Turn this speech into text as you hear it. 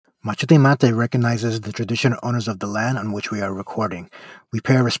Machete Mate recognizes the traditional owners of the land on which we are recording. We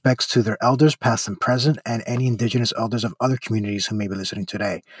pay our respects to their elders, past and present, and any indigenous elders of other communities who may be listening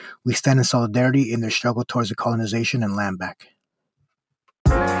today. We stand in solidarity in their struggle towards the colonization and land back.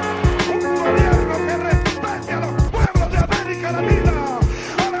 Un gobierno que respete a los pueblos de América Latina.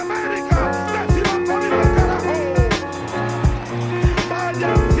 A la América de Simón Bolívar, carajo.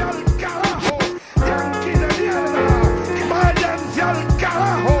 Váyanse al carajo, yanquis de mierda. Váyanse al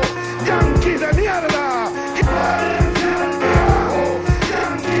carajo, yanquis de mierda. Váyanse al carajo,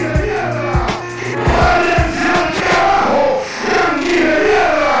 yanquis de mierda. Váyanse al carajo, yanquis de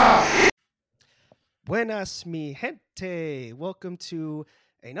mierda. Buenas, mi gente. Welcome to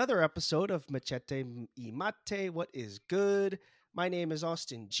another episode of Machete y Mate. What is good? My name is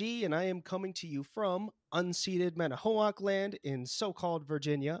Austin G, and I am coming to you from unceded Manahoac land in so-called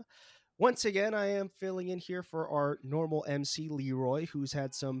Virginia. Once again, I am filling in here for our normal MC, Leroy, who's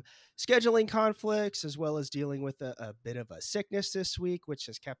had some scheduling conflicts as well as dealing with a bit of a sickness this week, which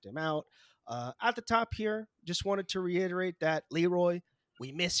has kept him out. At the top here, just wanted to reiterate that, Leroy,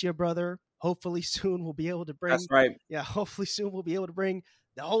 we miss you, brother. Hopefully soon we'll be able to bring... That's right. Yeah, hopefully soon we'll be able to bring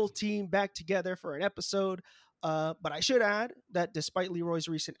the whole team back together for an episode. But I should add that despite Leroy's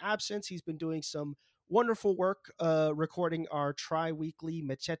recent absence, he's been doing some wonderful work recording our tri-weekly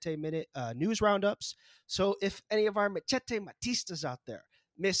Machete Minute news roundups. So if any of our Machete Matistas out there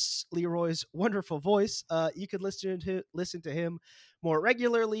miss Leroy's wonderful voice, you could listen to him more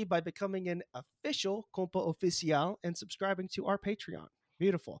regularly by becoming an official Compa Oficial and subscribing to our Patreon.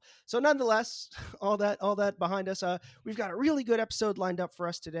 Beautiful. So nonetheless, all that behind us, we've got a really good episode lined up for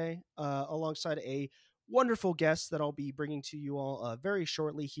us today, alongside a wonderful guest that I'll be bringing to you all very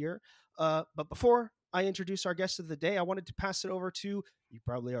shortly here. But before I introduce our guest of the day, I wanted to pass it over to, you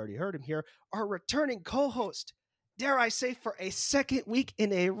probably already heard him here, our returning co-host, dare I say for a second week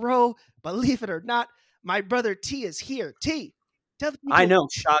in a row, believe it or not, my brother T is here. T, tell the people. I know,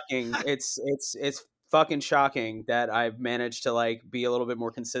 shocking. It's fucking shocking that I've managed to like be a little bit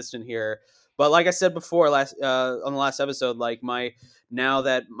more consistent here. But like I said before, on the last episode, like now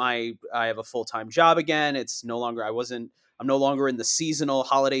that I have a full-time job again, I'm no longer in the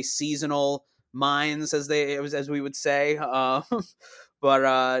holiday seasonal minds as we would say.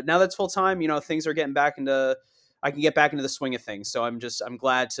 But now that's full time, things are getting I can get back into the swing of things. So I'm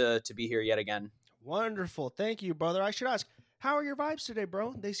glad to be here yet again. Wonderful. Thank you, brother. I should ask, how are your vibes today,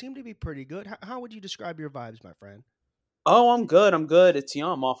 bro? They seem to be pretty good. How would you describe your vibes, my friend? Oh, I'm good. It's,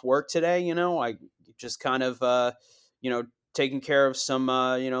 I'm off work today. I just kind of, taking care of some,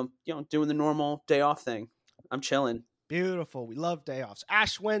 doing the normal day off thing. I'm chilling. Beautiful. We love day offs.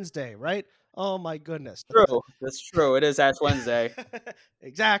 Ash Wednesday, right? Oh my goodness. True. That's true. It is Ash Wednesday.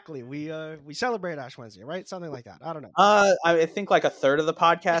 Exactly. We celebrate Ash Wednesday, right? Something like that. I don't know. I think like a third of the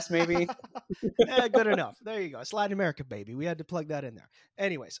podcast, maybe. Yeah, good enough. There you go. It's Latin America, baby. We had to plug that in there.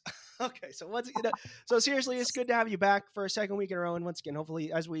 Anyways, okay. So seriously, it's good to have you back for a second week in a row. And once again,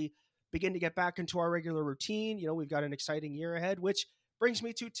 hopefully, as we begin to get back into our regular routine, we've got an exciting year ahead, which brings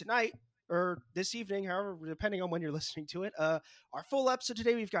me to tonight, or this evening, however, depending on when you're listening to it. Our full episode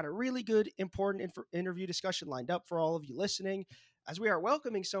today, we've got a really good, important interview discussion lined up for all of you listening, as we are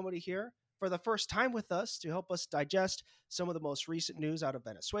welcoming somebody here for the first time with us to help us digest some of the most recent news out of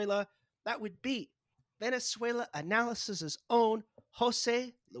Venezuela. That would be Venezuela Analysis' own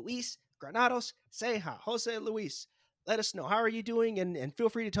Jose Luis Granados Ceja. Jose Luis, let us know. How are you doing? And feel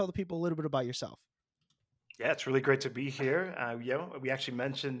free to tell the people a little bit about yourself. Yeah, it's really great to be here. We actually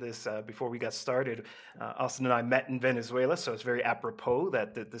mentioned this before we got started. Austin and I met in Venezuela, so it's very apropos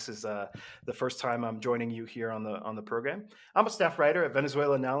that this is the first time I'm joining you here on the program. I'm a staff writer at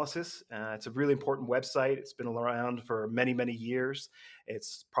Venezuela Analysis. It's a really important website. It's been around for many, many years.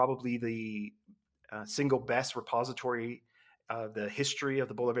 It's probably the single best repository of the history of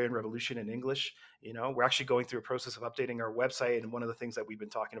the Bolivarian Revolution in English. We're actually going through a process of updating our website, and one of the things that we've been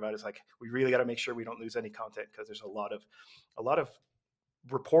talking about is like we really got to make sure we don't lose any content, because there's a lot of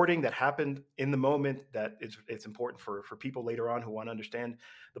reporting that happened in the moment that it's important for people later on who want to understand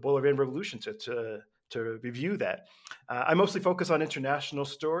the Bolivarian Revolution to review that. I mostly focus on international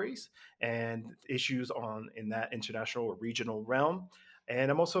stories and issues in that international or regional realm.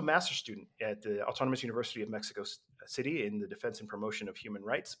 And I'm also a master's student at the Autonomous University of Mexico City in the defense and promotion of human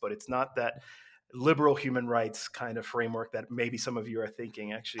rights. But it's not that liberal human rights kind of framework that maybe some of you are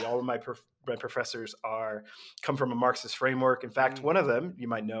thinking. Actually, all of my professors come from a Marxist framework. In fact, one of them, you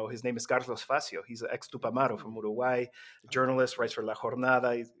might know, his name is Carlos Facio. He's an ex-Tupamaro from Uruguay, a journalist, writes for La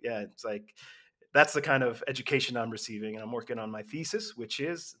Jornada. It's like that's the kind of education I'm receiving. And I'm working on my thesis, which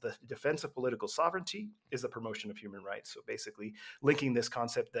is the defense of political sovereignty is the promotion of human rights. So basically linking this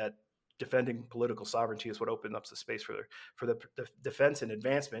concept that defending political sovereignty is what opens up the space for the defense and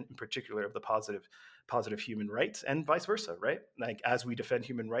advancement, in particular, of the positive human rights, and vice versa, right? Like, as we defend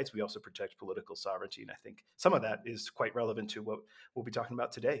human rights, we also protect political sovereignty. And I think some of that is quite relevant to what we'll be talking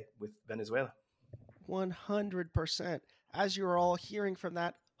about today with Venezuela. 100%. As you're all hearing from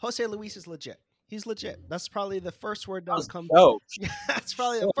that, Jose Luis is legit. He's legit. That's probably the first word that would come. That's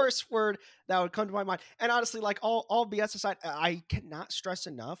probably the first word that would come to my mind. And honestly, like, all BS aside, I cannot stress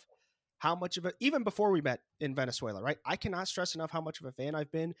enough how much of it, even before we met in Venezuela, right? I cannot stress enough how much of a fan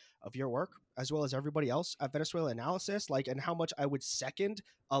I've been of your work, as well as everybody else at Venezuela Analysis, like, and how much I would second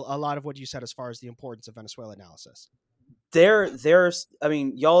a lot of what you said as far as the importance of Venezuela Analysis. There's, I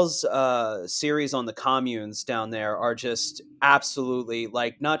mean, y'all's series on the communes down there are just absolutely,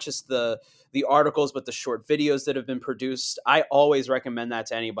 like, not just the articles, but the short videos that have been produced. I always recommend that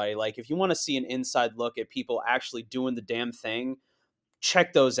to anybody. Like, if you want to see an inside look at people actually doing the damn thing,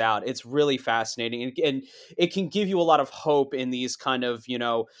 check those out. It's really fascinating, and it can give you a lot of hope in these kind of,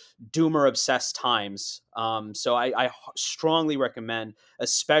 doomer obsessed times. So I strongly recommend,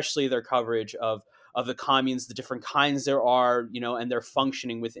 especially their coverage of the communes, the different kinds there are, and their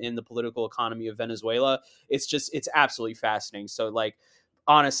functioning within the political economy of Venezuela. It's absolutely fascinating. So, like,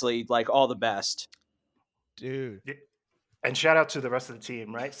 honestly, like, all the best. Dude. And shout out to the rest of the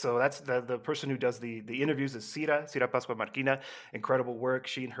team, right? So that's the person who does the interviews is Cira Pascua Marquina. Incredible work.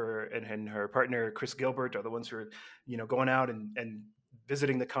 She and her partner Chris Gilbert are the ones who are, going out and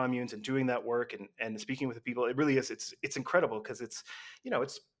visiting the communes and doing that work and speaking with the people. It really is. It's incredible because it's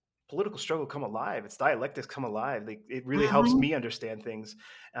political struggle come alive. It's dialectics come alive. It really helps me understand things.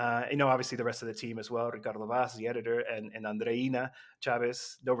 Obviously the rest of the team as well. Ricardo Vaz, the editor, and Andreina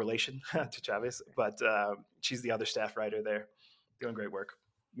Chavez, no relation to Chavez, but she's the other staff writer there, doing great work.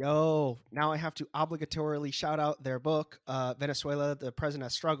 Yo, now I have to obligatorily shout out their book, Venezuela, the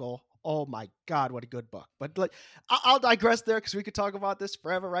President's Struggle. Oh my God, what a good book. But, like, I'll digress there because we could talk about this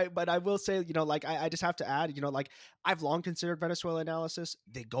forever, right? But I will say, I just have to add, I've long considered Venezuela Analysis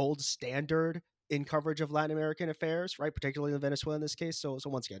the gold standard in coverage of Latin American affairs, right? Particularly in Venezuela in this case. So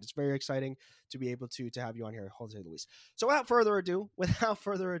once again, it's very exciting to be able to have you on here, Jose Luis. So without further ado,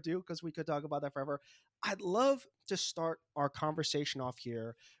 because we could talk about that forever, I'd love to start our conversation off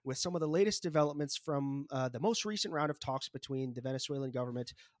here with some of the latest developments from the most recent round of talks between the Venezuelan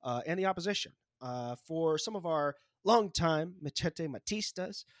government and the opposition. For some of our longtime Machete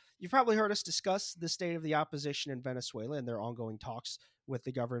Matistas, you've probably heard us discuss the state of the opposition in Venezuela and their ongoing talks with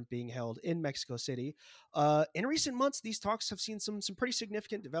the government being held in Mexico City. In recent months, these talks have seen some pretty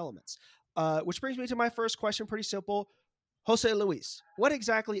significant developments, which brings me to my first question. Pretty simple. Jose Luis,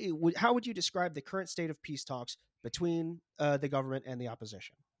 how would you describe the current state of peace talks between the government and the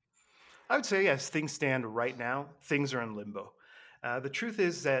opposition? I would say, as things stand right now, things are in limbo. The truth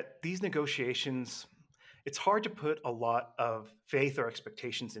is that these negotiations, it's hard to put a lot of faith or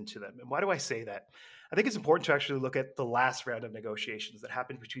expectations into them. And why do I say that? I think it's important to actually look at the last round of negotiations that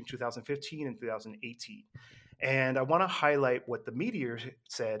happened between 2015 and 2018. And I want to highlight what the media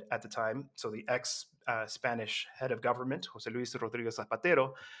said at the time. So the ex-Spanish head of government, Jose Luis Rodriguez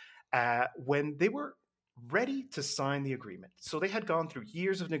Zapatero, when they were ready to sign the agreement. So they had gone through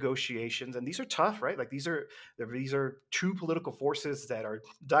years of negotiations, and these are tough, right? Like, these are two political forces that are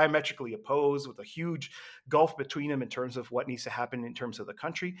diametrically opposed, with a huge gulf between them in terms of what needs to happen in terms of the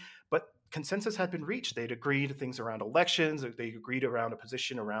country. But consensus had been reached. They'd agreed to things around elections. They agreed around a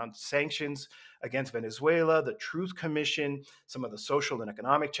position around sanctions against Venezuela, the Truth Commission, some of the social and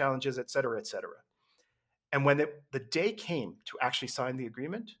economic challenges, et cetera, et cetera. And when the day came to actually sign the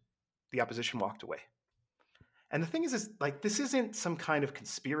agreement, the opposition walked away. And the thing is like, this isn't some kind of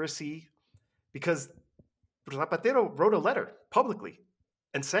conspiracy, because Zapatero wrote a letter publicly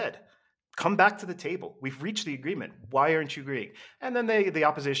and said, come back to the table. We've reached the agreement. Why aren't you agreeing? And then the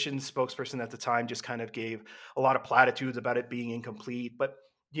opposition spokesperson at the time just kind of gave a lot of platitudes about it being incomplete. But,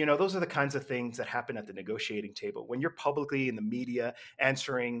 those are the kinds of things that happen at the negotiating table. When you're publicly in the media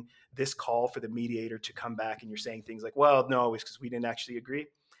answering this call for the mediator to come back, and you're saying things like, well, no, it's because we didn't actually agree.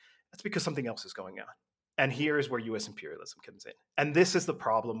 That's because something else is going on. And here is where U.S. imperialism comes in. And this is the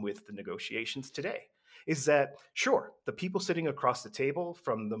problem with the negotiations today, is that, sure, the people sitting across the table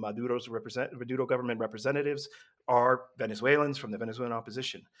from the Maduro government representatives are Venezuelans from the Venezuelan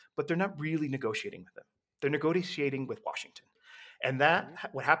opposition, but they're not really negotiating with them. They're negotiating with Washington. And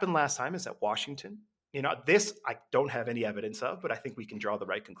what happened last time is that Washington, this I don't have any evidence of, but I think we can draw the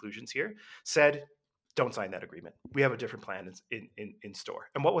right conclusions here, said, don't sign that agreement. We have a different plan in store.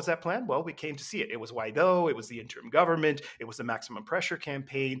 And what was that plan? Well, we came to see it. It was Guaido. It was the interim government. It was the maximum pressure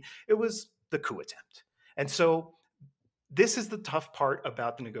campaign. It was the coup attempt. And so this is the tough part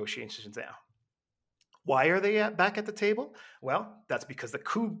about the negotiations now. Why are they back at the table? Well, that's because the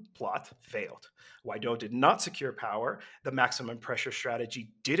coup plot failed. Guaido did not secure power. The maximum pressure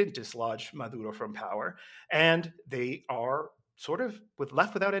strategy didn't dislodge Maduro from power. And they are sort of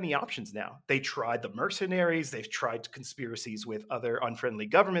left without any options now. They tried the mercenaries. They've tried conspiracies with other unfriendly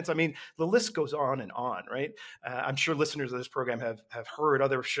governments. I mean, the list goes on, right? I'm sure listeners of this program have heard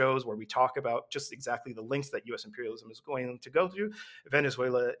other shows where we talk about just exactly the links that U.S. imperialism is going to go through.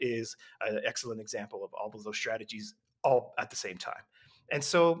 Venezuela is an excellent example of all of those strategies all at the same time. And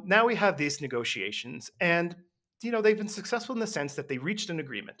so now we have these negotiations, and they've been successful in the sense that they reached an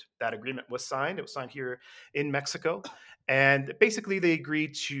agreement. That agreement was signed. It was signed here in Mexico. And basically, they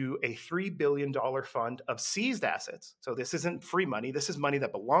agreed to a $3 billion fund of seized assets. So this isn't free money. This is money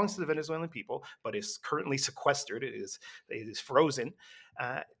that belongs to the Venezuelan people, but is currently sequestered. It is frozen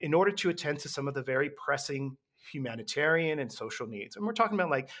in order to attend to some of the very pressing humanitarian and social needs. And we're talking about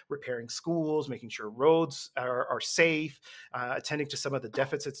like repairing schools, making sure roads are safe, attending to some of the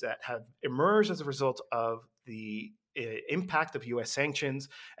deficits that have emerged as a result of the impact of U.S. sanctions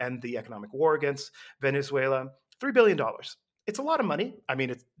and the economic war against Venezuela. $3 billion. It's a lot of money. I mean,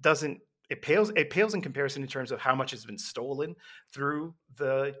 it pales in comparison in terms of how much has been stolen through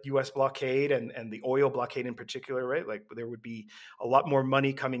the U.S. blockade and the oil blockade in particular, right? Like there would be a lot more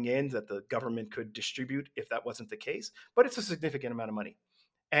money coming in that the government could distribute if that wasn't the case. But it's a significant amount of money.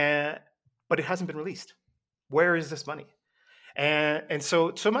 But it hasn't been released. Where is this money? And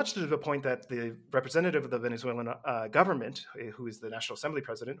so much to the point that the representative of the Venezuelan government, who is the National Assembly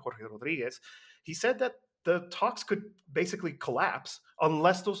president, Jorge Rodriguez, he said that the talks could basically collapse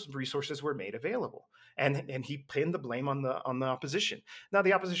unless those resources were made available. And he pinned the blame on the opposition. Now,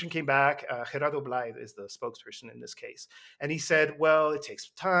 the opposition came back. Gerardo Blay is the spokesperson in this case. And he said, well, it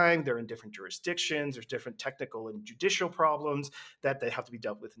takes time. They're in different jurisdictions. There's different technical and judicial problems that they have to be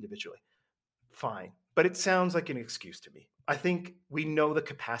dealt with individually. Fine. But it sounds like an excuse to me. I think we know the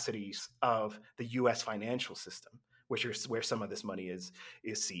capacities of the U.S. financial system, which is where some of this money is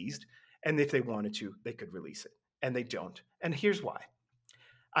seized. And if they wanted to, they could release it. And they don't. And here's why.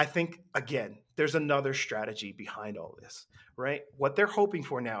 I think, again, there's another strategy behind all this, right? What they're hoping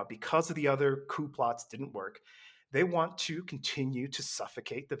for now, because of the other coup plots didn't work, they want to continue to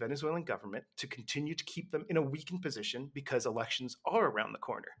suffocate the Venezuelan government, to continue to keep them in a weakened position because elections are around the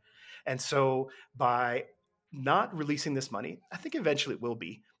corner. And so by not releasing this money, I think eventually it will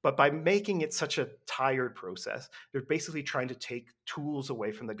be, but by making it such a tired process, they're basically trying to take tools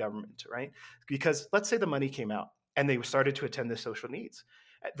away from the government, right? Because let's say the money came out and they started to attend to social needs.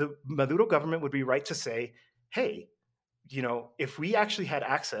 The Maduro government would be right to say, hey, if we actually had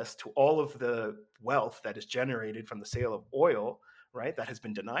access to all of the wealth that is generated from the sale of oil, right, that has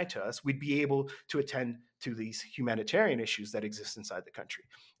been denied to us, we'd be able to attend to these humanitarian issues that exist inside the country.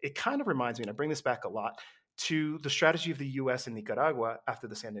 It kind of reminds me, and I bring this back a lot, to the strategy of the U.S. in Nicaragua after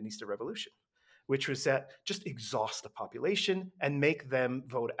the Sandinista revolution, which was that just exhaust the population and make them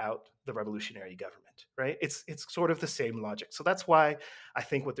vote out the revolutionary government, right? It's sort of the same logic. So that's why I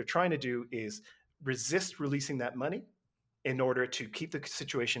think what they're trying to do is resist releasing that money in order to keep the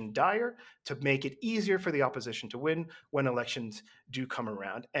situation dire, to make it easier for the opposition to win when elections do come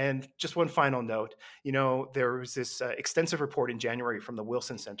around. And just one final note, there was this extensive report in January from the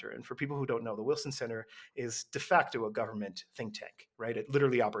Wilson Center. And for people who don't know, the Wilson Center is de facto a government think tank, right? It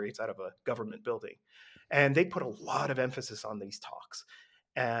literally operates out of a government building. And they put a lot of emphasis on these talks.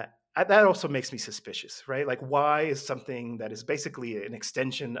 That also makes me suspicious, right? Like, why is something that is basically an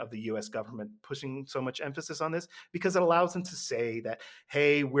extension of the U.S. government pushing so much emphasis on this? Because it allows them to say that,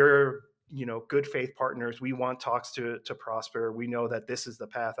 hey, we're good faith partners. We want talks to prosper. We know that this is the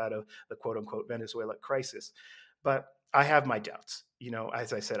path out of the quote unquote Venezuela crisis. But I have my doubts.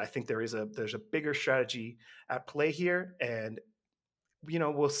 As I said, I think there's a bigger strategy at play here, and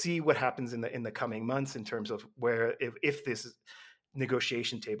we'll see what happens in the coming months in terms of where if this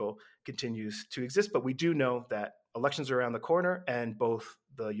negotiation table continues to exist. But we do know that elections are around the corner, and both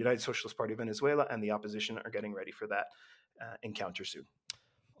the United Socialist Party of Venezuela and the opposition are getting ready for that encounter soon.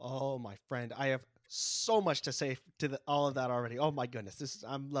 Oh, my friend, I have so much to say to all of that already. Oh my goodness,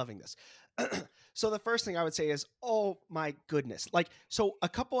 I'm loving this. So the first thing I would say is, oh my goodness, so a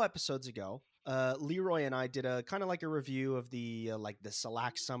couple episodes ago, Leroy and I did a kind of like a review of the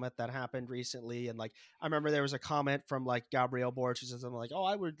CELAC summit that happened recently, and I remember there was a comment from Gabriel Boric who says something like, "Oh,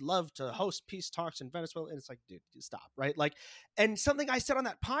 I would love to host peace talks in Venezuela," and it's like, dude, stop, right? And something I said on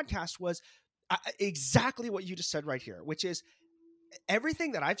that podcast was, exactly what you just said right here, which is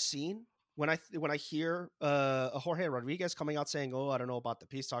everything that I've seen when I hear a Jorge Rodriguez coming out saying, "Oh, I don't know about the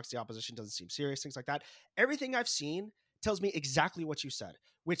peace talks. The opposition doesn't seem serious," things like that. Everything I've seen tells me exactly what you said,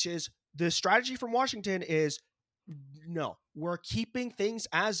 which is the strategy from Washington is no, we're keeping things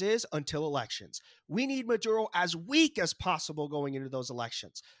as is until elections. We need Maduro as weak as possible going into those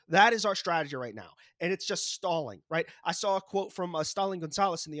elections. That is our strategy right now. And it's just stalling, right? I saw a quote from Stalin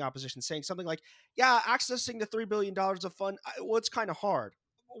Gonzalez in the opposition saying something like, yeah, accessing the $3 billion of fund, well, it's kind of hard.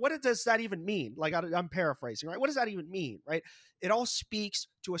 What does that even mean? Like, I'm paraphrasing, right? What does that even mean, right? It all speaks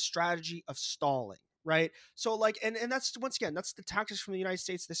to a strategy of stalling, right? So like, and that's, once again, that's the tactics from the United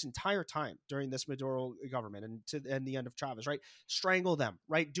States this entire time during this Maduro government and the end of Chavez, right? Strangle them,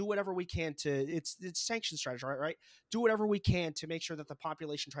 right? Do whatever we can to, it's sanction strategy, right? Do whatever we can to make sure that the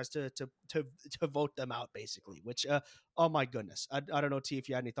population tries to vote them out, basically, which, oh my goodness. I don't know, T, if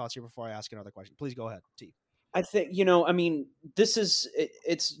you had any thoughts here before I ask another question. Please go ahead, T. I think, I mean, this is,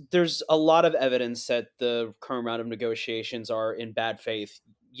 there's a lot of evidence that the current round of negotiations are in bad faith.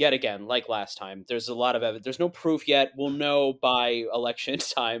 Yet again, like last time, there's a lot of evidence. There's no proof yet. We'll know by election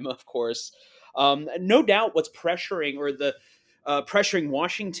time, of course. No doubt what's pressuring pressuring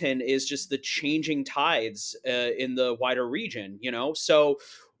Washington is just the changing tides in the wider region, So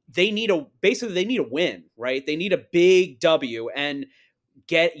they need a win, right? They need a big W and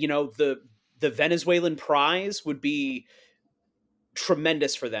get, the Venezuelan prize would be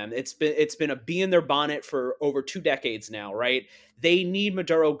tremendous for them. It's been a bee in their bonnet for over 2 decades now, right? They need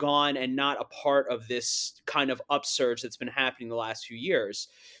Maduro gone and not a part of this kind of upsurge that's been happening the last few years.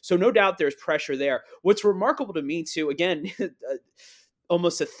 So no doubt there's pressure there. What's remarkable to me too, again,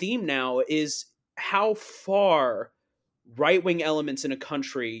 almost a theme now, is how far right-wing elements in a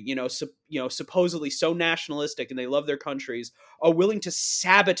country, supposedly so nationalistic and they love their countries, are willing to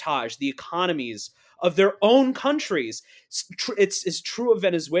sabotage the economies of their own countries. It's true of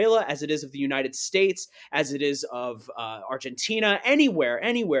Venezuela as it is of the United States, as it is of Argentina, anywhere.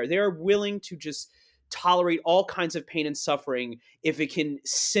 They're willing to just tolerate all kinds of pain and suffering if it can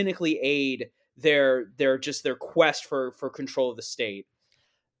cynically aid their quest for control of the state.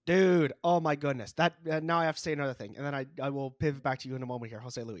 Dude, oh my goodness. That now I have to say another thing, and then I will pivot back to you in a moment here,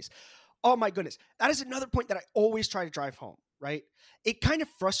 Jose Luis. Oh my goodness. That is another point that I always try to drive home, right? It kind of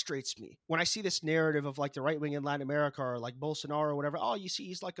frustrates me when I see this narrative of like the right wing in Latin America or like Bolsonaro or whatever. Oh, you see,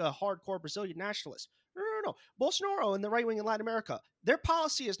 he's like a hardcore Brazilian nationalist. No. Bolsonaro and the right wing in Latin America, their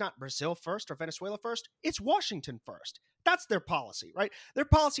policy is not Brazil first or Venezuela first. It's Washington first. That's their policy, right? Their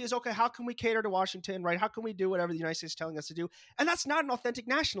policy is, okay, how can we cater to Washington, right? How can we do whatever the United States is telling us to do? And that's not an authentic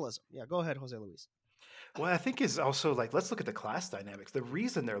nationalism. Yeah, go ahead, Jose Luis. Well, I think is also like, let's look at the class dynamics. The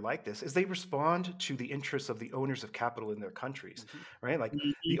reason they're like this is they respond to the interests of the owners of capital in their countries, right? Like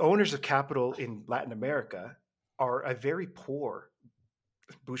the owners of capital in Latin America are a very poor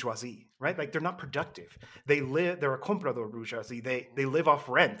bourgeoisie, right? Like they're not productive. They're a comprador bourgeoisie. They live off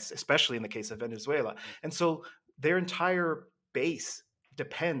rents, especially in the case of Venezuela. And so their entire base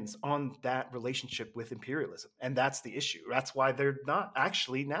depends on that relationship with imperialism. And that's the issue. That's why they're not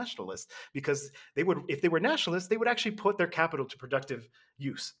actually nationalists, because if they were nationalists, they would actually put their capital to productive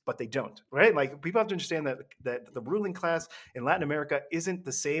use, but they don't, right? Like people have to understand that the ruling class in Latin America isn't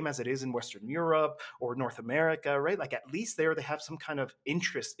the same as it is in Western Europe or North America, right? Like at least there they have some kind of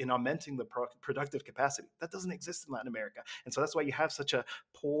interest in augmenting the productive capacity. That doesn't exist in Latin America. And so that's why you have such a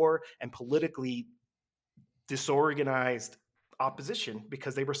poor and politically disorganized opposition,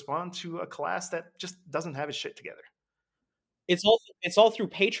 because they respond to a class that just doesn't have its shit together. It's all through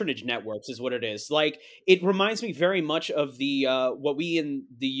patronage networks is what it is. Like it reminds me very much of the what we in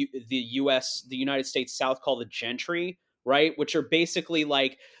the United States South call the gentry, right? Which are basically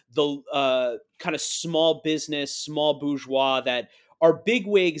like the kind of small business, small bourgeois that are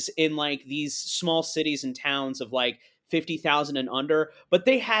bigwigs in like these small cities and towns of like 50,000 and under, but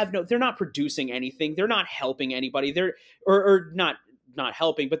they're not producing anything. They're not helping anybody. They're not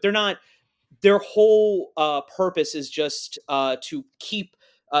helping, but they're not, their whole purpose is just to keep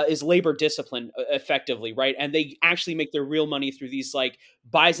is labor discipline effectively, right? And they actually make their real money through these like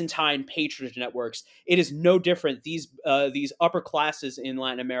Byzantine patronage networks. It is no different. These upper classes in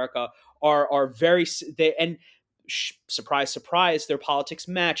Latin America are very surprise, surprise, their politics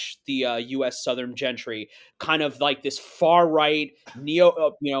match the U.S. Southern gentry, kind of like this far right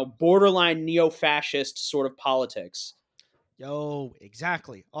borderline neo-fascist sort of politics. Yo,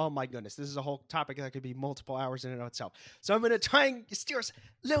 exactly. Oh my goodness. This is a whole topic that could be multiple hours in and of itself. So I'm going to try and steer us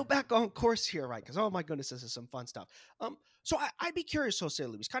a little back on course here, right? Because, oh my goodness, this is some fun stuff. So I'd be curious, Jose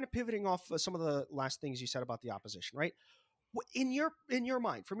Luis, kind of pivoting off some of the last things you said about the opposition, right? In your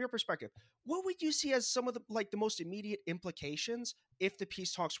mind, from your perspective, what would you see as some of the most immediate implications if the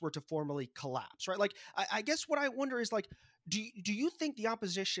peace talks were to formally collapse? Right, like I guess what I wonder is like, do you think the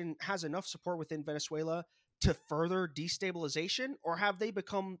opposition has enough support within Venezuela to further destabilization, or have they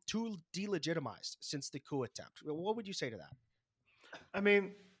become too delegitimized since the coup attempt? What would you say to that? I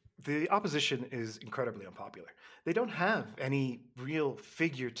mean, the opposition is incredibly unpopular. They don't have any real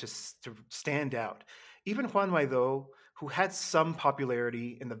figure to stand out. Even Juan Guaido, who had some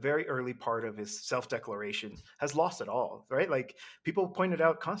popularity in the very early part of his self-declaration, has lost it all, right? Like people pointed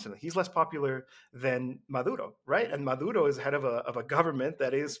out constantly, he's less popular than Maduro, right? And Maduro is head of a government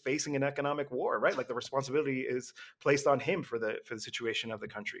that is facing an economic war, right? Like the responsibility is placed on him for the situation of the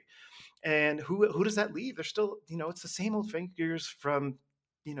country. And who does that leave? They're still, it's the same old figures from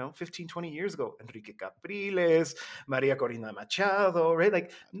 15, 20 years ago. Enrique Capriles, Maria Corina Machado, right?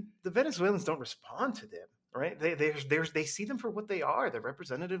 Like the Venezuelans don't respond to them, right? They see them for what they are. They're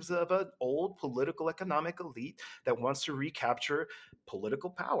representatives of an old political economic elite that wants to recapture political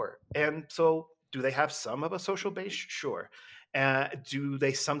power. And so do they have some of a social base? Sure. Do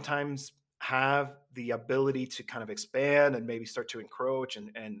they sometimes have the ability to kind of expand and maybe start to encroach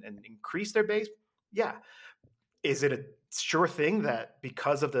and increase their base? Yeah. Is it a sure thing that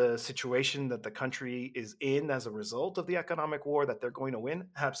because of the situation that the country is in as a result of the economic war that they're going to win?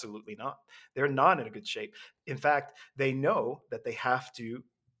 Absolutely not. They're not in a good shape. In fact, they know that they have to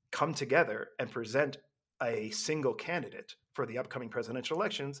come together and present a single candidate for the upcoming presidential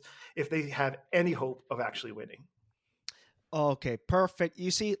elections if they have any hope of actually winning. Okay, perfect. You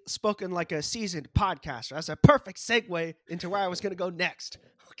see, spoken like a seasoned podcaster. That's a perfect segue into where I was going to go next.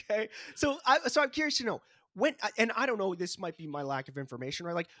 Okay, so I'm curious to know when, and I don't know, this might be my lack of information,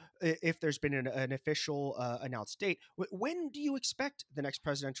 right? Like, if there's been an official announced date, when do you expect the next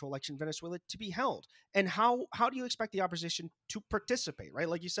presidential election in Venezuela to be held, and how do you expect the opposition to participate? Right,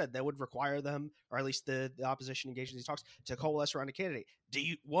 like you said, that would require them, or at least the opposition engaged in these talks, to coalesce around a candidate. Do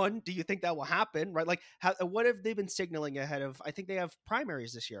you think that will happen? Right, like what have they been signaling ahead of? I think they have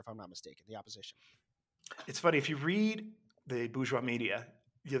primaries this year, if I'm not mistaken, the opposition. It's funny, if you read the bourgeois media,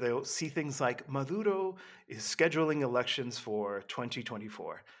 they'll see things like Maduro is scheduling elections for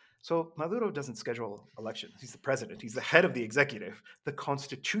 2024. So Maduro doesn't schedule elections. He's the president. He's the head of the executive. The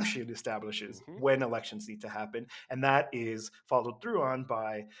Constitution establishes when elections need to happen, and that is followed through on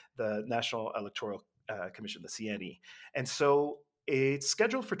by the National Electoral Commission, the CNE. And so it's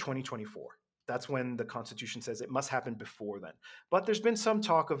scheduled for 2024. That's when the Constitution says it must happen before then. But there's been some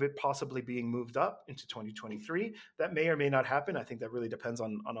talk of it possibly being moved up into 2023. That may or may not happen. I think that really depends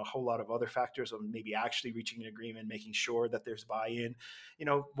on a whole lot of other factors, of maybe actually reaching an agreement, making sure that there's buy-in.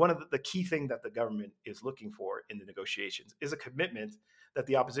 One of the key thing that the government is looking for in the negotiations is a commitment that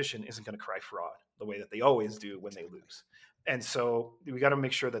the opposition isn't going to cry fraud the way that they always do when they lose. And so we got to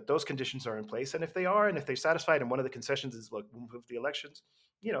make sure that those conditions are in place. And if they are, and if they're satisfied, and one of the concessions is, look, we'll move the elections,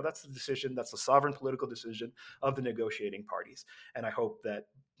 that's the decision, that's the sovereign political decision of the negotiating parties. And I hope that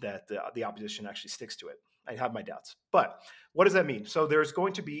the opposition actually sticks to it. I have my doubts. But what does that mean? So there's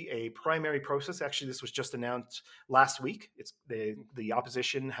going to be a primary process. Actually, this was just announced last week. It's the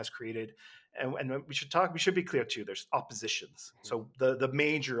opposition has created, and we should be clear too, there's oppositions. So the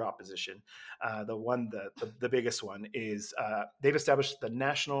major opposition, the biggest one is they've established the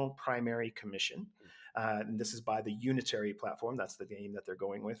National Primary Commission. And this is by the Unitary Platform. That's the name that they're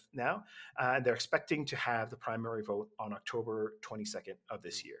going with now. And they're expecting to have the primary vote on October 22nd of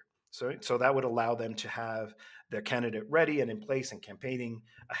this year. So that would allow them to have their candidate ready and in place and campaigning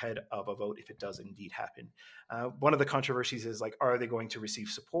ahead of a vote if it does indeed happen. One of the controversies is, like, are they going to receive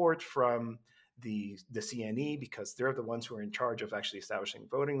support from the CNE, because they're the ones who are in charge of actually establishing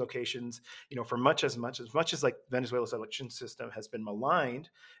voting locations? For much as like Venezuela's election system has been maligned,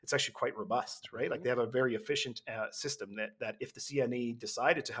 it's actually quite robust, right? Like they have a very efficient system that if the CNE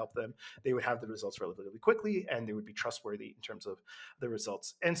decided to help them, they would have the results relatively quickly and they would be trustworthy in terms of the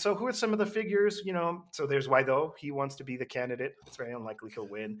results. And so who are some of the figures? So there's Guaido. He wants to be the candidate. It's very unlikely he'll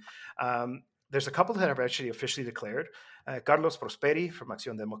win. There's a couple that have actually officially declared. Carlos Prosperi from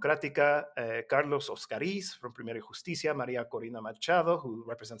Acción Democrática, Carlos Oscariz from Primera y Justicia, Maria Corina Machado, who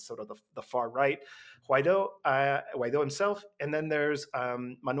represents sort of the far right, Guaido himself, and then there's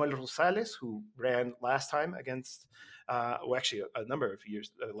Manuel Rosales, who ran last time against, actually a number of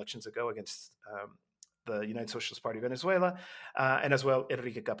elections ago against the United Socialist Party of Venezuela, and as well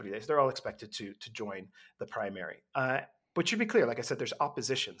Enrique Capriles. They're all expected to join the primary. But should be clear, like I said, there's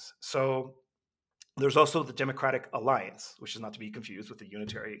oppositions. So There's also the Democratic Alliance, which is not to be confused with the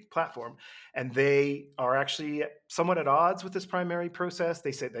unitary platform. And they are actually somewhat at odds with this primary process.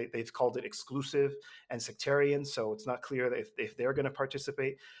 They say they've called it exclusive and sectarian, so it's not clear if they're going to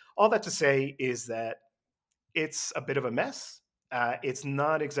participate. All that to say is that it's a bit of a mess. It's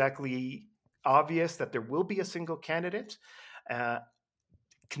not exactly obvious that there will be a single candidate.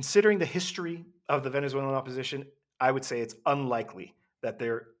 Considering the history of the Venezuelan opposition, I would say it's unlikely that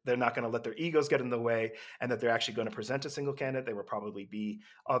they're not going to let their egos get in the way and that they're actually going to present a single candidate. There will probably be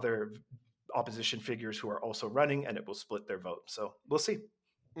other opposition figures who are also running, and it will split their vote. So we'll see.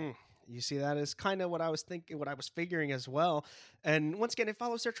 You see, that is kind of what I was thinking, what I was figuring as well. And once again, it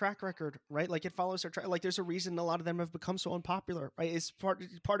follows their track record, right? Like it follows their track. Like there's a reason a lot of them have become so unpopular, right? It's part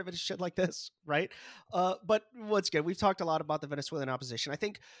of it is shit like this, right? But once again, we've talked a lot about the Venezuelan opposition. I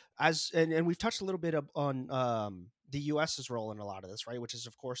think and we've touched a little bit on the U.S.'s role in a lot of this, right? Which is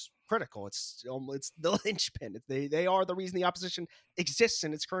of course critical. It's the linchpin. They are the reason the opposition exists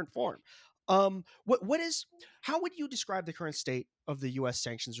in its current form. How would you describe the current state of the U.S.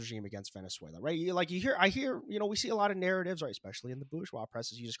 sanctions regime against Venezuela? Right, I hear, we see a lot of narratives, right, especially in the bourgeois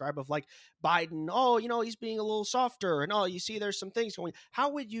press, as you describe, of like Biden, he's being a little softer, and you see there's some things going. How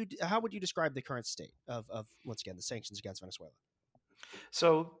would you describe the current state of once again the sanctions against Venezuela?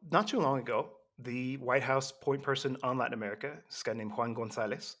 So not too long ago, the White House point person on Latin America, this guy named Juan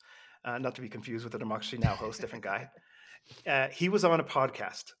Gonzalez, not to be confused with the Democracy Now! Host, different guy. He was on a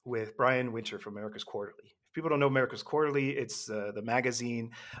podcast with Brian Winter from America's Quarterly. If people don't know America's Quarterly, it's the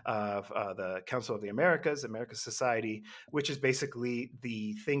magazine of the Council of the Americas, America's Society, which is basically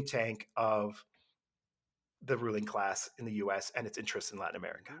the think tank of the ruling class in the US and its interests in Latin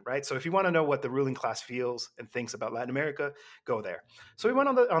America, right? So if you want to know what the ruling class feels and thinks about Latin America, go there. So he went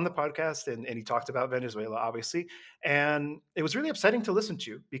on the podcast and he talked about Venezuela, obviously. And it was really upsetting to listen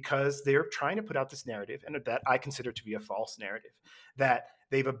to because they're trying to put out this narrative, and that I consider to be a false narrative, that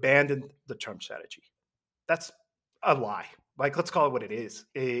they've abandoned the Trump strategy. That's a lie. Like, let's call it what it is.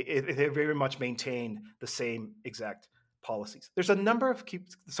 They very much maintain the same exact policies. There's a number of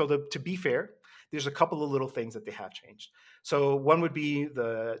to be fair, there's a couple of little things that they have changed. So one would be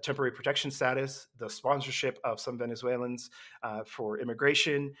the temporary protection status, the sponsorship of some Venezuelans for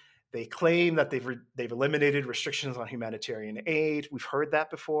immigration. They claim that they've eliminated restrictions on humanitarian aid. We've heard that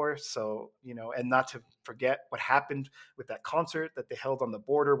before. So, and not to forget what happened with that concert that they held on the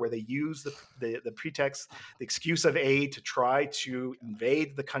border, where they used the pretext, the excuse of aid to try to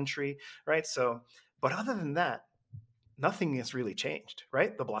invade the country, right? So, but other than that, nothing has really changed,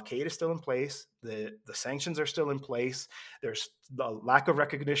 right? The blockade is still in place. The sanctions are still in place. There's the lack of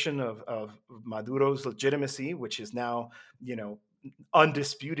recognition of Maduro's legitimacy, which is now,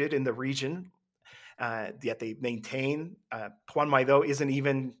 undisputed in the region. Yet they maintain Juan Guaidó isn't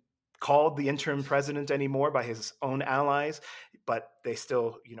even called the interim president anymore by his own allies, but they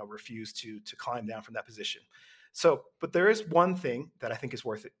still, refuse to climb down from that position. So, but there is one thing that I think is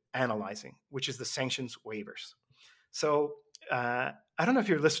worth analyzing, which is the sanctions waivers. So I don't know if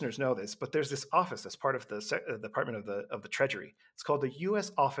your listeners know this, but there's this office that's part of the Department of the Treasury. It's called the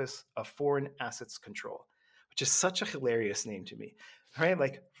U.S. Office of Foreign Assets Control, which is such a hilarious name to me. Right?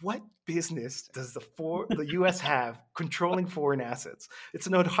 Like, what business does the U.S. have controlling foreign assets? It's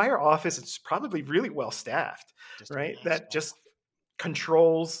an entire office. It's probably really well staffed, right? That just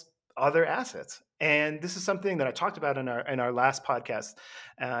controls other assets. And this is something that I talked about in our last podcast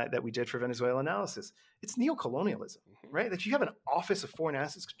that we did for Venezuela Analysis. It's neocolonialism, right? Like, you have an Office of Foreign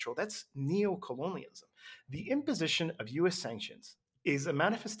Assets Control. That's neocolonialism. The imposition of U.S. sanctions is a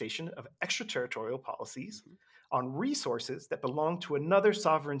manifestation of extraterritorial policies on resources that belong to another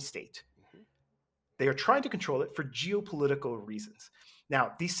sovereign state. They are trying to control it for geopolitical reasons.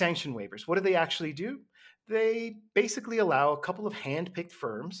 Now, these sanction waivers, what do they actually do? They basically allow a couple of hand-picked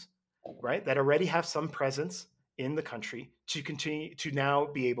firms, right, that already have some presence in the country to continue to now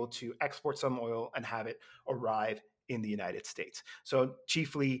be able to export some oil and have it arrive in the United States. So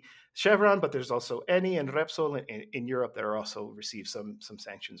chiefly Chevron, but there's also Eni and Repsol in Europe that are also receive some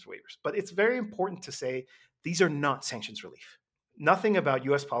sanctions waivers. But it's very important to say these are not sanctions relief. Nothing about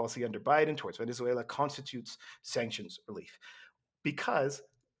U.S. policy under Biden towards Venezuela constitutes sanctions relief, because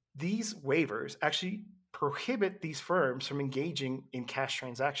these waivers actually prohibit these firms from engaging in cash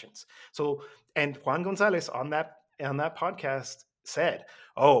transactions. So, and Juan Gonzalez on that podcast said,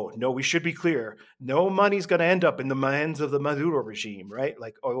 "Oh no, we should be clear. No money's going to end up in the hands of the Maduro regime, right?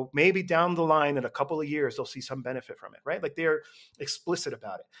 Like, oh, maybe down the line in a couple of years they'll see some benefit from it, right? Like, they're explicit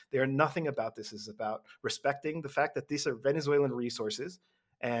about it. They're nothing about this is about respecting the fact that these are Venezuelan resources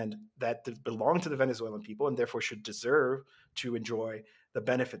and that belong to the Venezuelan people and therefore should deserve to enjoy the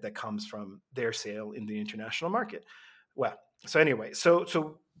benefit that comes from their sale in the international market. Well, so anyway, so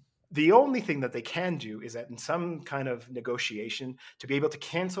the only thing that they can do is that in some kind of negotiation to be able to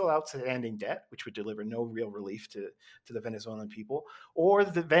cancel outstanding debt, which would deliver no real relief to the Venezuelan people, or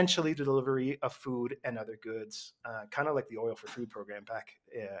eventually the delivery of food and other goods, kind of like the oil for food program back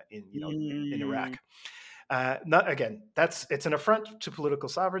in Iraq. Not again. It's an affront to political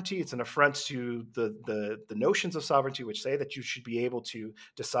sovereignty. It's an affront to the notions of sovereignty, which say that you should be able to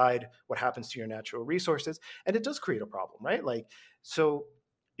decide what happens to your natural resources, and it does create a problem, right? Like, so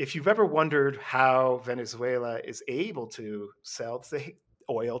if you've ever wondered how Venezuela is able to sell the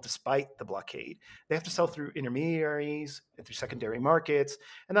oil despite the blockade, they have to sell through intermediaries and through secondary markets,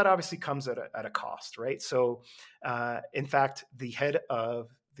 and that obviously comes at a cost, right? So, in fact, the head of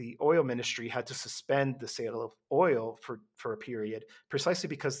the oil ministry had to suspend the sale of oil for a period, precisely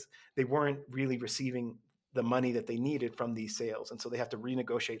because they weren't really receiving the money that they needed from these sales. And so they have to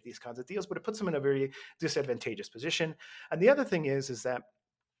renegotiate these kinds of deals, but it puts them in a very disadvantageous position. And the other thing is that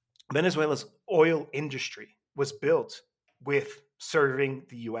Venezuela's oil industry was built with serving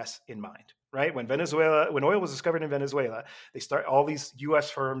the US in mind, right? When oil was discovered in Venezuela, all these US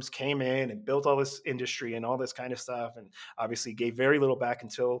firms came in and built all this industry and all this kind of stuff, and obviously gave very little back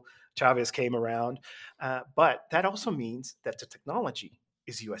until Chavez came around. But that also means that the technology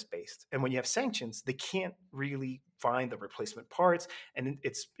is US based. And when you have sanctions, they can't really find the replacement parts. And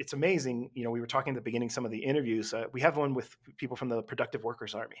it's amazing. We were talking at the beginning, some of the interviews, we have one with people from the Productive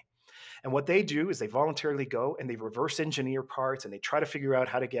Workers Army. And what they do is they voluntarily go and they reverse engineer parts and they try to figure out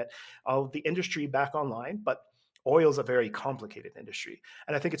how to get all of the industry back online. But oil is a very complicated industry.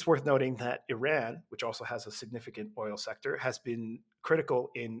 And I think it's worth noting that Iran, which also has a significant oil sector, has been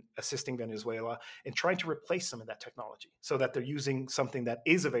critical in assisting Venezuela in trying to replace some of that technology so that they're using something that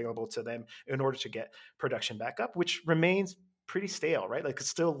is available to them in order to get production back up, which remains pretty stale, right? Like, it's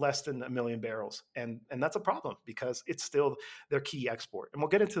still less than 1 million barrels. And that's a problem because it's still their key export. And we'll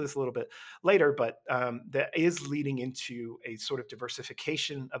get into this a little bit later, but that is leading into a sort of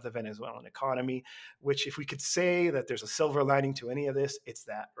diversification of the Venezuelan economy, which, if we could say that there's a silver lining to any of this, it's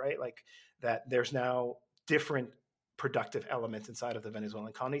that, right? Like, that there's now different productive elements inside of the Venezuelan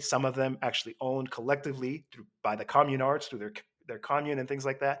economy. Some of them actually owned collectively by the communards through their commune and things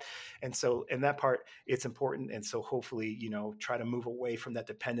like that. And so in that part, it's important. And so hopefully, try to move away from that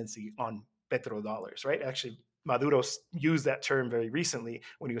dependency on petrodollars, right? Actually, Maduro used that term very recently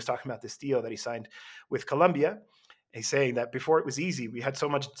when he was talking about this deal that he signed with Colombia. He's saying that before it was easy, we had so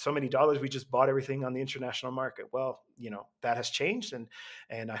many dollars, we just bought everything on the international market. Well, that has changed.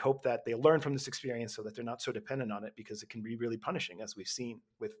 And I hope that they learn from this experience so that they're not so dependent on it, because it can be really punishing, as we've seen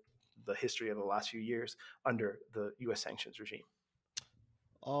with the history of the last few years under the U.S. sanctions regime.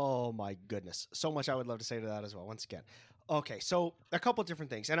 Oh my goodness. So much I would love to say to that as well. Once again. Okay. So a couple different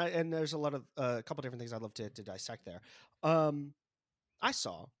things, and there's a couple different things I'd love to dissect there. I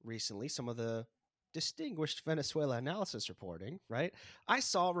saw recently some of the distinguished Venezuela analysis reporting, right? I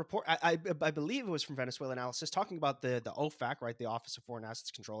saw a report, I believe it was from Venezuela analysis, talking about the OFAC, right? The Office of Foreign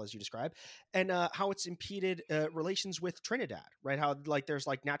Assets Control, as you described, and how it's impeded relations with Trinidad, right? How like there's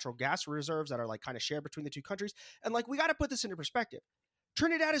like natural gas reserves that are like kind of shared between the two countries. And like, we got to put this into perspective.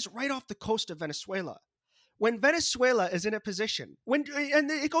 Trinidad is right off the coast of Venezuela. When Venezuela is in a position, and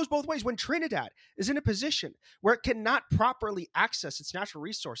it goes both ways, when Trinidad is in a position where it cannot properly access its natural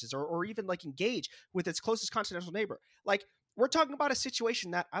resources or even like engage with its closest continental neighbor, like, we're talking about a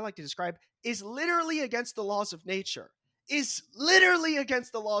situation that I like to describe is literally against the laws of nature.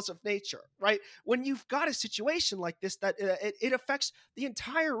 Right? When you've got a situation like this, that it affects the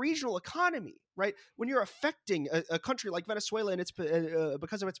entire regional economy, right? When you're affecting a country like Venezuela and its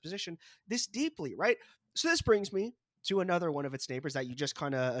because of its position this deeply, right? So this brings me to another one of its neighbors that you just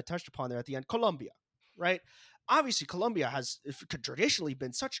kind of touched upon there at the end, Colombia, right? Obviously, Colombia has traditionally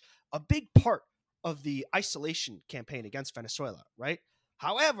been such a big part of the isolation campaign against Venezuela, right?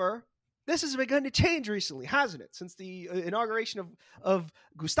 However, this has begun to change recently, hasn't it? Since the inauguration of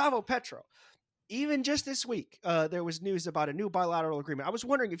Gustavo Petro. Even just this week, there was news about a new bilateral agreement. I was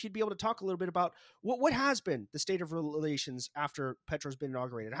wondering if you'd be able to talk a little bit about what has been the state of relations after Petro's been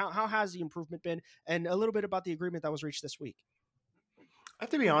inaugurated. How has the improvement been? And a little bit about the agreement that was reached this week. I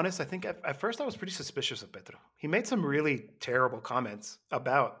have to be honest, I think at first I was pretty suspicious of Petro. He made some really terrible comments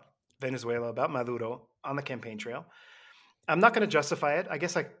about Venezuela, about Maduro on the campaign trail. I'm not going to justify it. I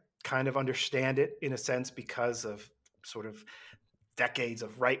guess I kind of understand it in a sense because of sort of decades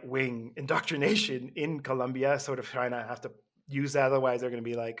of right-wing indoctrination in Colombia, sort of trying to have to use that. Otherwise, they're going to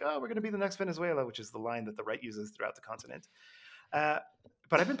be like, oh, we're going to be the next Venezuela, which is the line that the right uses throughout the continent. But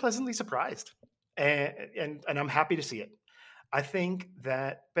I've been pleasantly surprised, and I'm happy to see it. I think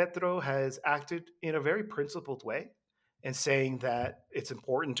that Petro has acted in a very principled way in saying that it's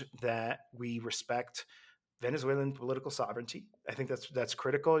important that we respect Venezuelan political sovereignty. I think that's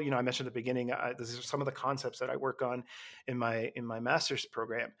critical. I mentioned at the beginning, these are some of the concepts that I work on in my master's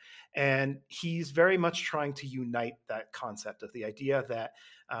program, and he's very much trying to unite that concept of the idea that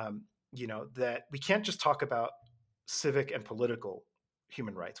that we can't just talk about civic and political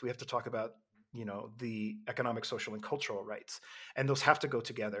human rights. We have to talk about the economic, social, and cultural rights, and those have to go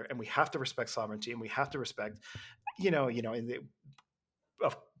together. And we have to respect sovereignty, and we have to respect in the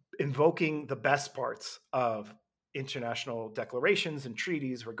of invoking the best parts of international declarations and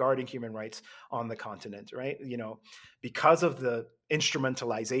treaties regarding human rights on the continent, right? Because of the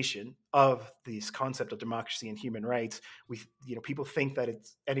instrumentalization of this concept of democracy and human rights, people think that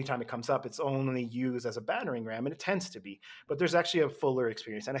it's anytime it comes up, it's only used as a battering ram, and it tends to be. But there's actually a fuller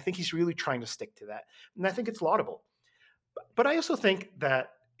experience, and I think he's really trying to stick to that, and I think it's laudable. But I also think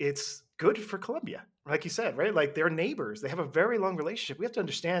that it's good for Colombia, like you said, right? Like, they're neighbors. They have a very long relationship. We have to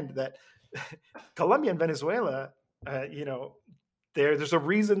understand that Colombia and Venezuela, there's a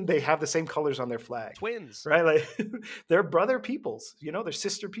reason they have the same colors on their flag. Twins. Right? Like, they're brother peoples, they're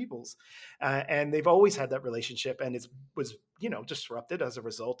sister peoples. And they've always had that relationship. And it was, disrupted as a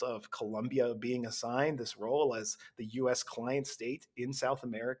result of Colombia being assigned this role as the U.S. client state in South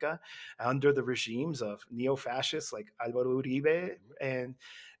America under the regimes of neo-fascists like Álvaro Uribe.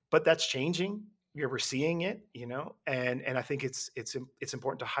 But that's changing. We're seeing it, and I think it's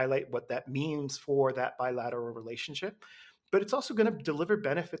important to highlight what that means for that bilateral relationship. But it's also going to deliver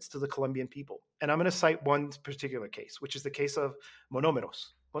benefits to the Colombian people. And I'm going to cite one particular case, which is the case of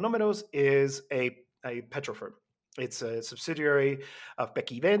Monomeros. Monomeros is a petro firm. It's a subsidiary of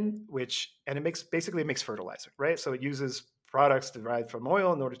Pequiven, and it makes fertilizer, right? So it uses products derived from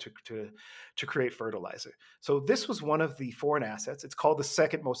oil in order to create fertilizer. So this was one of the foreign assets. It's called the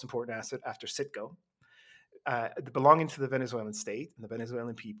second most important asset after Citgo, belonging to the Venezuelan state and the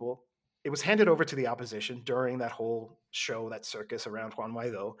Venezuelan people. It was handed over to the opposition during that whole show, that circus around Juan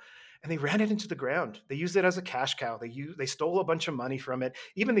Guaidó, and they ran it into the ground. They used it as a cash cow. They stole a bunch of money from it.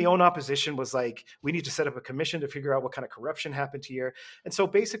 Even the own opposition was like, we need to set up a commission to figure out what kind of corruption happened here. And so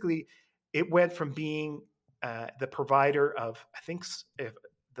basically, it went from being the provider of, I think if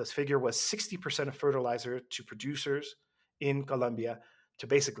this figure was 60% of fertilizer to producers in Colombia, to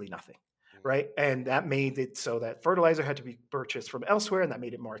basically nothing. Right. And that made it so that fertilizer had to be purchased from elsewhere, and that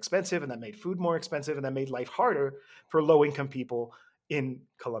made it more expensive, and that made food more expensive, and that made life harder for low income people in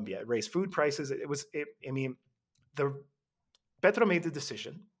Colombia. It raised food prices. Petro made the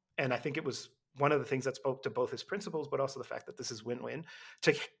decision, and I think it was one of the things that spoke to both his principles, but also the fact that this is win-win,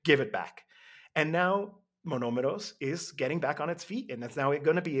 to give it back. And now Monomeros is getting back on its feet, and that's now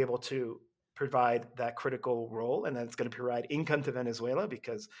going to be able to provide that critical role, and that's going to provide income to Venezuela,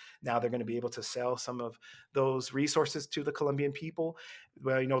 because now they're going to be able to sell some of those resources to the Colombian people.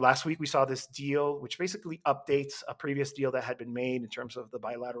 Well, last week we saw this deal, which basically updates a previous deal that had been made in terms of the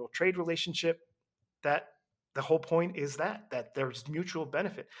bilateral trade relationship. That the whole point is that there's mutual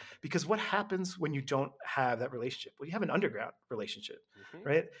benefit, because what happens when you don't have that relationship? Well, you have an underground relationship,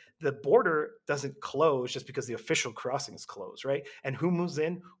 right? The border doesn't close just because the official crossing is closed, right? And who moves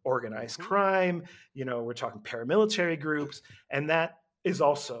in? Organized crime. We're talking paramilitary groups, and that is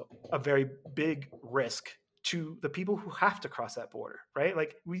also a very big risk to the people who have to cross that border, right?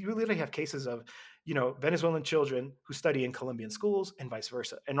 Like, we literally have cases of, Venezuelan children who study in Colombian schools and vice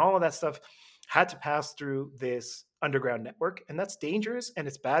versa. And all of that stuff had to pass through this underground network, and that's dangerous, and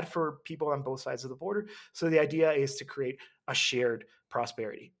it's bad for people on both sides of the border. So the idea is to create a shared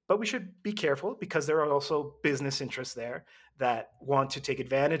prosperity. But we should be careful, because there are also business interests there that want to take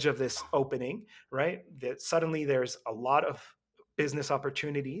advantage of this opening, right? That suddenly there's a lot of business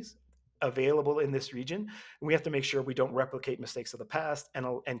opportunities available in this region, and we have to make sure we don't replicate mistakes of the past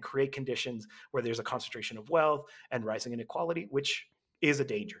and create conditions where there's a concentration of wealth and rising inequality, which is a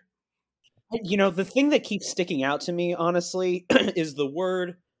danger. The thing that keeps sticking out to me, honestly, is the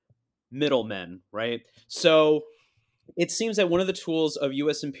word middlemen, right? So it seems that one of the tools of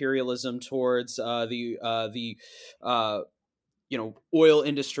U.S. imperialism towards the oil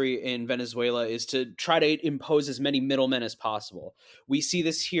industry in Venezuela is to try to impose as many middlemen as possible. We see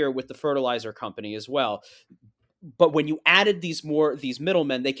this here with the fertilizer company as well. But when you added these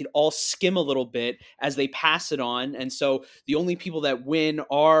middlemen, they could all skim a little bit as they pass it on. And so the only people that win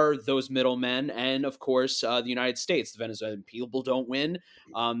are those middlemen. And of course, the United States, the Venezuelan people don't win.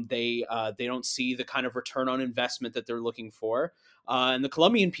 They don't see the kind of return on investment that they're looking for. And the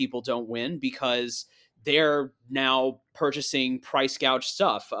Colombian people don't win, because they're now purchasing price gouge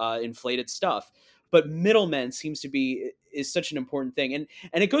stuff, inflated stuff. But middlemen seems to be is such an important thing, and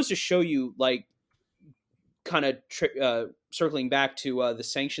it goes to show you, like, kind of circling back to the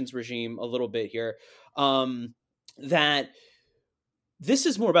sanctions regime a little bit here, that this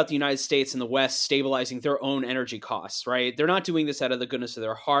is more about the United States and the West stabilizing their own energy costs, right? They're not doing this out of the goodness of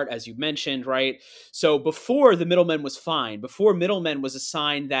their heart, as you mentioned, right? So before, the middleman was fine. Before, middleman was a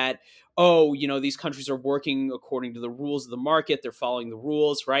sign that, oh, these countries are working according to the rules of the market. They're following the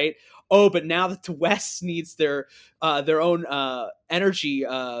rules, right? Oh, but now that the West needs their own energy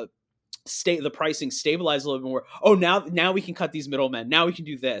the pricing stabilize a little bit more. Oh, now we can cut these middlemen. Now we can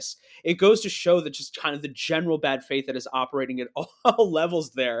do this. It goes to show that just kind of the general bad faith that is operating at all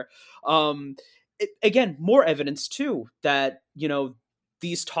levels there. Again, more evidence too that,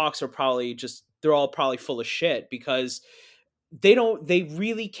 these talks are probably they're all probably full of shit, because they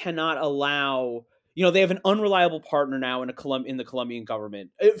really cannot allow, they have an unreliable partner now in the Colombian government,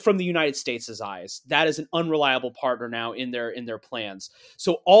 from the United States' eyes. That is an unreliable partner now in their plans.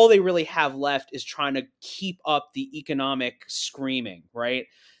 So all they really have left is trying to keep up the economic screaming, right?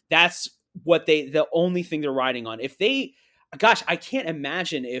 That's what the only thing they're riding on. Gosh, I can't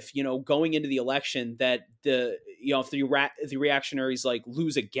imagine if, going into the election that if the reactionaries like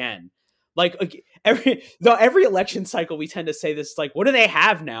lose again. Like every election cycle, we tend to say this, like, what do they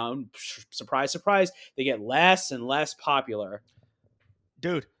have now? And surprise, surprise, they get less and less popular.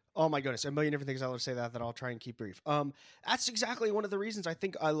 Dude, oh my goodness, a million different things I would say that I'll try and keep brief. That's exactly one of the reasons I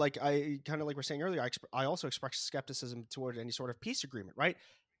think I kind of like we're saying earlier, I also express skepticism toward any sort of peace agreement, right?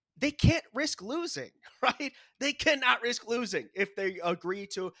 They can't risk losing, right? They cannot risk losing if they agree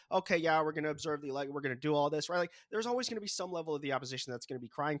to, okay, yeah, we're going to observe the election, we're going to do all this, right? Like, there's always going to be some level of the opposition that's going to be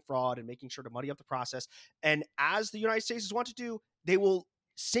crying fraud and making sure to muddy up the process. And as the United States want to do, they will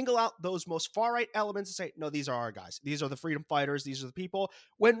single out those most far-right elements and say, no, these are our guys. These are the freedom fighters. These are the people.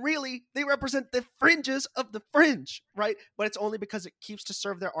 When really, they represent the fringes of the fringe, right? But it's only because it keeps to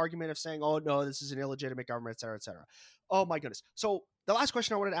serve their argument of saying, oh, no, this is an illegitimate government, et cetera, et cetera. Oh, my goodness. So the last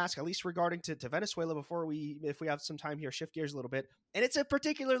question I wanted to ask, at least regarding to Venezuela, before if we have some time here, shift gears a little bit, and it's a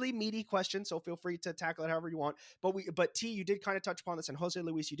particularly meaty question, so feel free to tackle it however you want. But T, you did kind of touch upon this, and Jose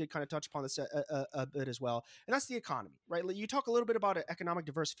Luis, you did kind of touch upon this a bit as well, and that's the economy, right? Like, you talk a little bit about economic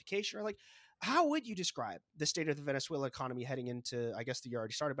diversification, or like, how would you describe the state of the Venezuela economy heading into, I guess the year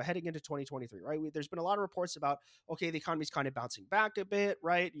already started, but heading into 2023, right? There's been a lot of reports about, okay, the economy's kind of bouncing back a bit,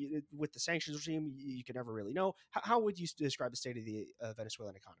 right? With the sanctions regime, you can never really know. How would you describe the state of the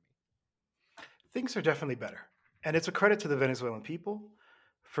Venezuelan economy? Things are definitely better. And it's a credit to the Venezuelan people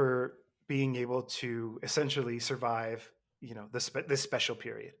for being able to essentially survive, this special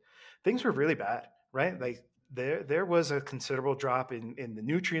period. Things were really bad, right? Like, there was a considerable drop in the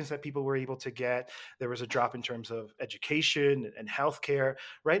nutrients that people were able to get. There was a drop in terms of education and healthcare,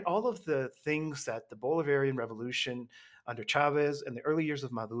 right? All of the things that the Bolivarian Revolution under Chavez and the early years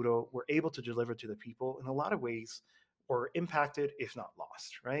of Maduro were able to deliver to the people, in a lot of ways, were impacted, if not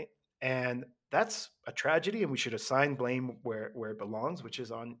lost, right? And that's a tragedy, and we should assign blame where it belongs, which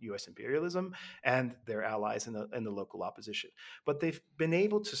is on U.S. imperialism and their allies in the local opposition. But they've been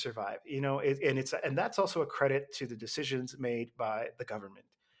able to survive, and that's also a credit to the decisions made by the government,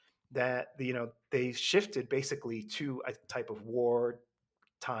 that they shifted basically to a type of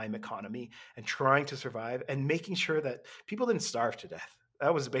wartime economy and trying to survive and making sure that people didn't starve to death.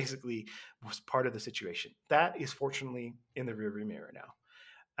 That was part of the situation. That is fortunately in the rearview mirror now.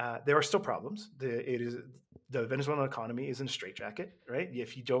 There are still problems. The Venezuelan economy is in a straitjacket, right?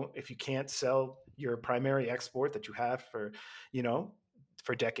 If you can't sell your primary export that you have for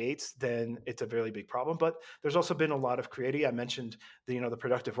decades, then it's a really big problem. But there's also been a lot of creativity. I mentioned the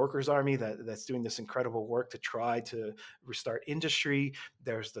Productive Workers Army that's doing this incredible work to try to restart industry.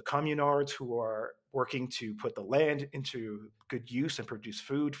 There's the communards who are working to put the land into good use and produce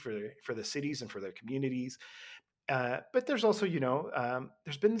food for the cities and for their communities. But there's also,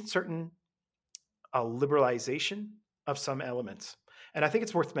 there's been certain liberalization of some elements, and I think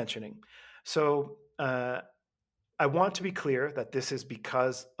it's worth mentioning. So I want to be clear that this is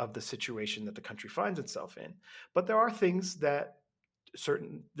because of the situation that the country finds itself in. But there are things that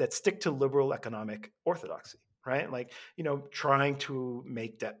stick to liberal economic orthodoxy, right? Like, trying to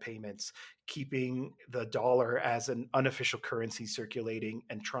make debt payments, keeping the dollar as an unofficial currency circulating,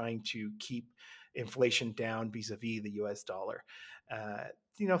 and trying to keep inflation down vis-a-vis the US dollar.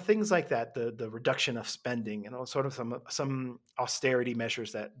 Things like that, the reduction of spending, and sort of some austerity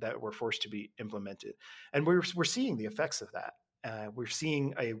measures that were forced to be implemented. And we're seeing the effects of that. We're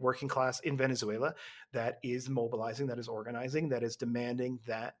seeing a working class in Venezuela that is mobilizing, that is organizing, that is demanding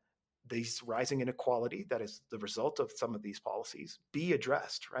that this rising inequality that is the result of some of these policies be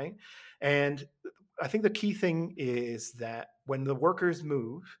addressed, right? And I think the key thing is that when the workers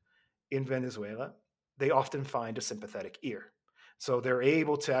move in Venezuela, they often find a sympathetic ear. So they're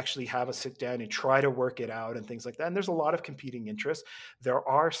able to actually have a sit down and try to work it out and things like that. And there's a lot of competing interests. There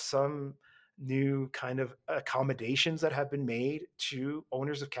are some new kind of accommodations that have been made to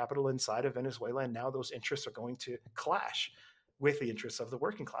owners of capital inside of Venezuela. And now those interests are going to clash with the interests of the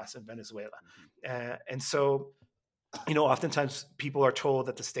working class in Venezuela. And so, oftentimes people are told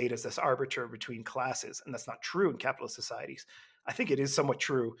that the state is this arbiter between classes, and that's not true in capitalist societies. I think it is somewhat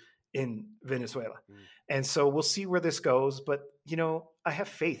true in Venezuela. And so we'll see where this goes. But, I have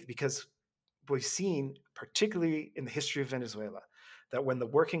faith because we've seen, particularly in the history of Venezuela, that when the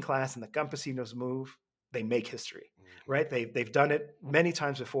working class and the campesinos move, they make history, right? They've done it many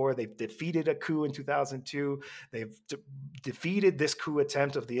times before. They've defeated a coup in 2002. They've defeated this coup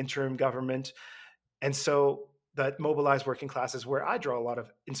attempt of the interim government. And so that mobilized working classes, where I draw a lot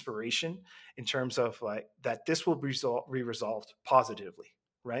of inspiration in terms of that this will be resolved positively,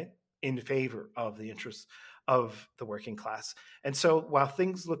 right? In favor of the interests of the working class. And so while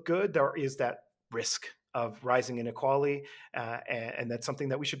things look good, there is that risk of rising inequality. And that's something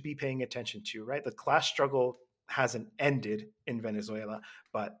that we should be paying attention to, right? The class struggle hasn't ended in Venezuela,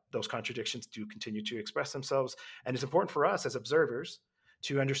 but those contradictions do continue to express themselves. And it's important for us as observers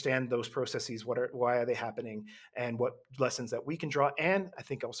to understand those processes, why are they happening, and what lessons that we can draw, and I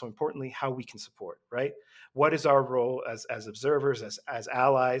think also importantly, how we can support, right? What is our role as observers, as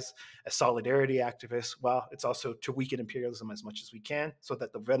allies, as solidarity activists? Well, it's also to weaken imperialism as much as we can so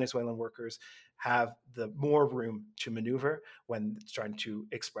that the Venezuelan workers have the more room to maneuver when it's trying to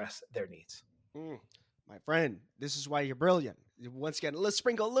express their needs. My friend, this is why you're brilliant. Once again, let's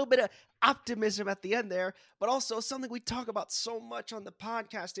sprinkle a little bit of optimism at the end there, but also something we talk about so much on the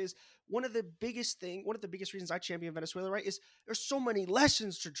podcast is one of the biggest reasons I champion Venezuela, right, is there's so many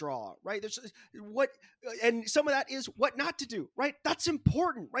lessons to draw, right? There's and some of that is what not to do, right? That's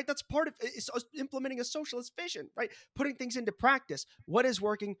important, right? That's part of implementing a socialist vision, right? Putting things into practice. What is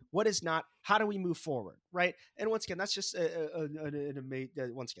working? What is not? How do we move forward, right? And once again, that's just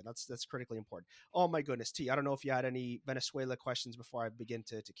once again, that's critically important. Oh my goodness, T, I don't know if you had any Venezuela questions before I begin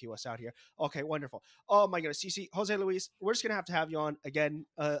to cue us out here. Okay, wonderful. Oh my goodness, CC, Jose Luis, we're just gonna have you on again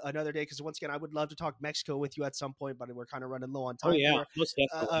another day, because once again, I would love to talk Mexico with you at some point, but we're kind of running low on time. Oh yeah, here. most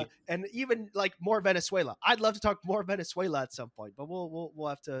definitely. And even like more Venezuela. I'd love to talk more Venezuela at some point, but we'll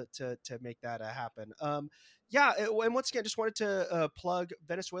have to make that happen. Yeah, and once again, just wanted to plug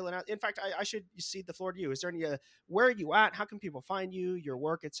Venezuela. Now, in fact, I should cede the floor to you. Is there any where are you at? How can people find you, your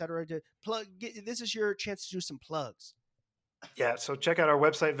work, etc.? To plug. This is your chance to do some plugs. Yeah, so check out our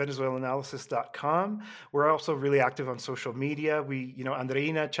website, venezuelanalysis.com. We're also really active on social media. We,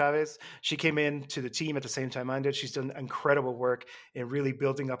 Andreina Chavez, she came in to the team at the same time I did. She's done incredible work in really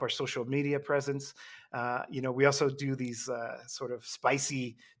building up our social media presence. We also do these sort of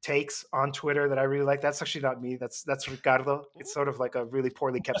spicy takes on Twitter that I really like. That's actually not me. That's Ricardo. It's sort of like a really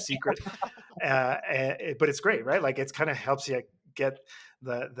poorly kept secret, but it's great, right? Like it kind of helps you get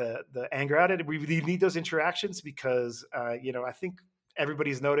the anger out of it. We really need those interactions because I think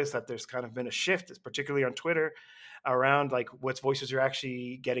everybody's noticed that there's kind of been a shift, particularly on Twitter, around like what voices are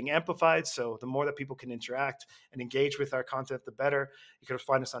actually getting amplified. So the more that people can interact and engage with our content, the better. You can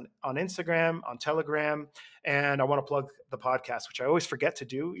find us on Instagram, on Telegram, and I want to plug the podcast, which I always forget to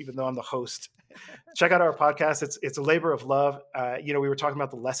do, even though I'm the host. Check out our podcast. It's a labor of love. We were talking about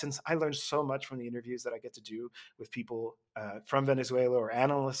the lessons. I learned so much from the interviews that I get to do with people from Venezuela or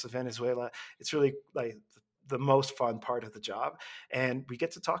analysts of Venezuela. It's really like the most fun part of the job. And we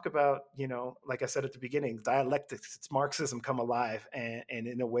get to talk about, like I said at the beginning, dialectics, it's Marxism come alive and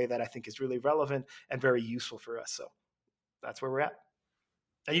in a way that I think is really relevant and very useful for us. So that's where we're at.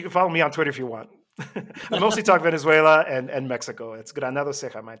 And you can follow me on Twitter if you want. I mostly talk Venezuela and Mexico. It's Granado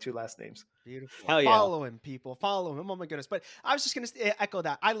Ceja, my two last names. Beautiful. Hell yeah. Follow him, people. Follow him. Oh my goodness. But I was just going to echo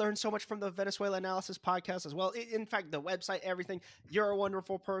that. I learned so much from the Venezuela Analysis podcast as well. In fact, the website, everything. You're a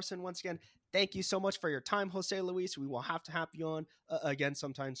wonderful person. Once again, thank you so much for your time, Jose Luis. We will have to have you on again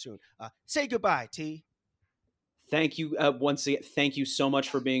sometime soon. Say goodbye, T. Thank you once again. Thank you so much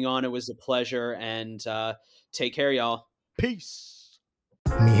for being on. It was a pleasure, and take care, y'all. Peace.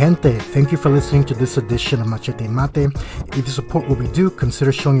 Mi gente, thank you for listening to this edition of Machete Mate. If you support what we do,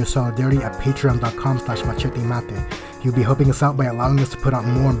 consider showing your solidarity at patreon.com/Machete Mate. You'll be helping us out by allowing us to put out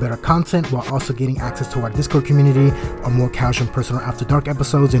more and better content while also getting access to our Discord community, our more casual and personal After Dark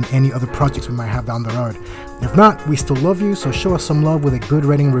episodes, and any other projects we might have down the road. If not, we still love you, so show us some love with a good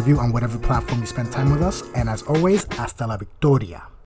rating and review on whatever platform you spend time with us. And as always, hasta la victoria.